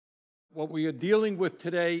What we are dealing with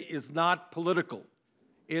today is not political.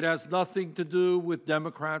 It has nothing to do with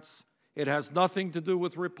Democrats. It has nothing to do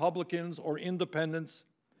with Republicans or independents.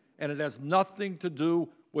 And it has nothing to do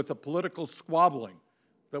with the political squabbling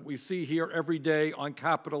that we see here every day on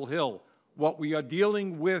Capitol Hill. What we are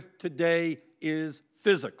dealing with today is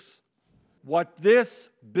physics. What this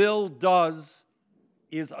bill does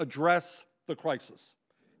is address the crisis.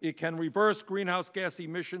 It can reverse greenhouse gas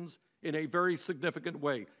emissions in a very significant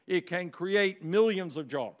way. It can create millions of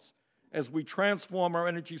jobs as we transform our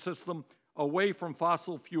energy system away from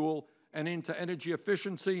fossil fuel and into energy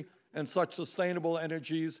efficiency and such sustainable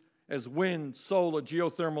energies as wind, solar,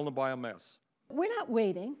 geothermal, and biomass. We're not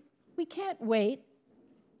waiting. We can't wait.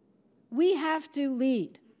 We have to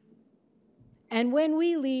lead. And when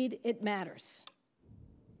we lead, it matters.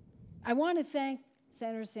 I want to thank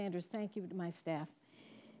Senator Sanders. Thank you to my staff.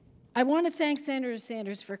 I want to thank Senator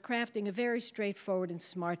Sanders for crafting a very straightforward and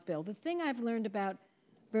smart bill. The thing I've learned about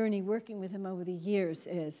Bernie, working with him over the years,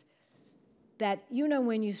 is that,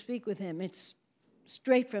 when you speak with him, it's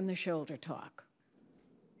straight from the shoulder talk.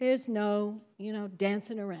 There's no,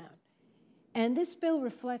 dancing around. And this bill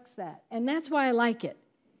reflects that. And that's why I like it.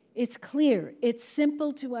 It's clear, it's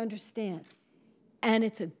simple to understand, and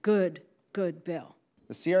it's a good, good bill.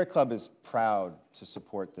 The Sierra Club is proud to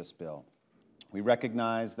support this bill. We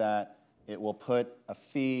recognize that it will put a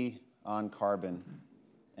fee on carbon,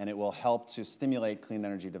 and it will help to stimulate clean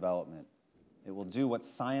energy development. It will do what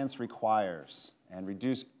science requires and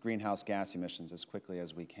reduce greenhouse gas emissions as quickly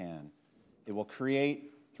as we can. It will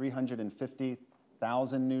create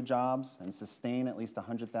 350,000 new jobs and sustain at least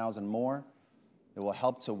 100,000 more. It will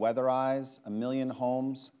help to weatherize 1 million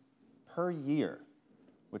homes per year,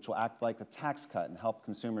 which will act like a tax cut and help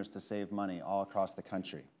consumers to save money all across the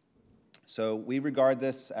country. So we regard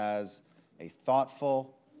this as a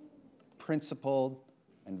thoughtful, principled,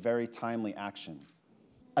 and very timely action.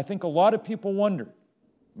 I think a lot of people wonder,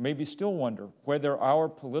 maybe still wonder, whether our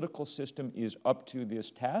political system is up to this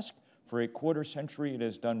task. For a quarter century, it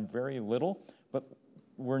has done very little, but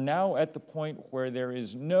we're now at the point where there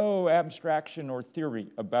is no abstraction or theory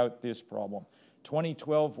about this problem.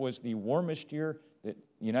 2012 was the warmest year that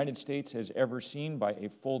the United States has ever seen by a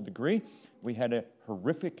full degree. We had a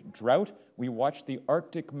horrific drought. We watched the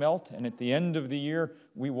Arctic melt, and at the end of the year,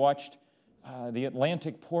 we watched the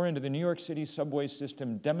Atlantic pour into the New York City subway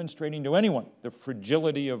system, demonstrating to anyone the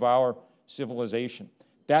fragility of our civilization.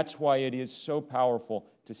 That's why it is so powerful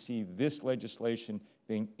to see this legislation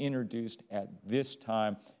being introduced at this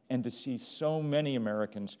time and to see so many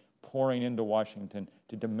Americans pouring into Washington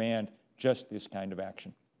to demand just this kind of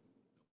action.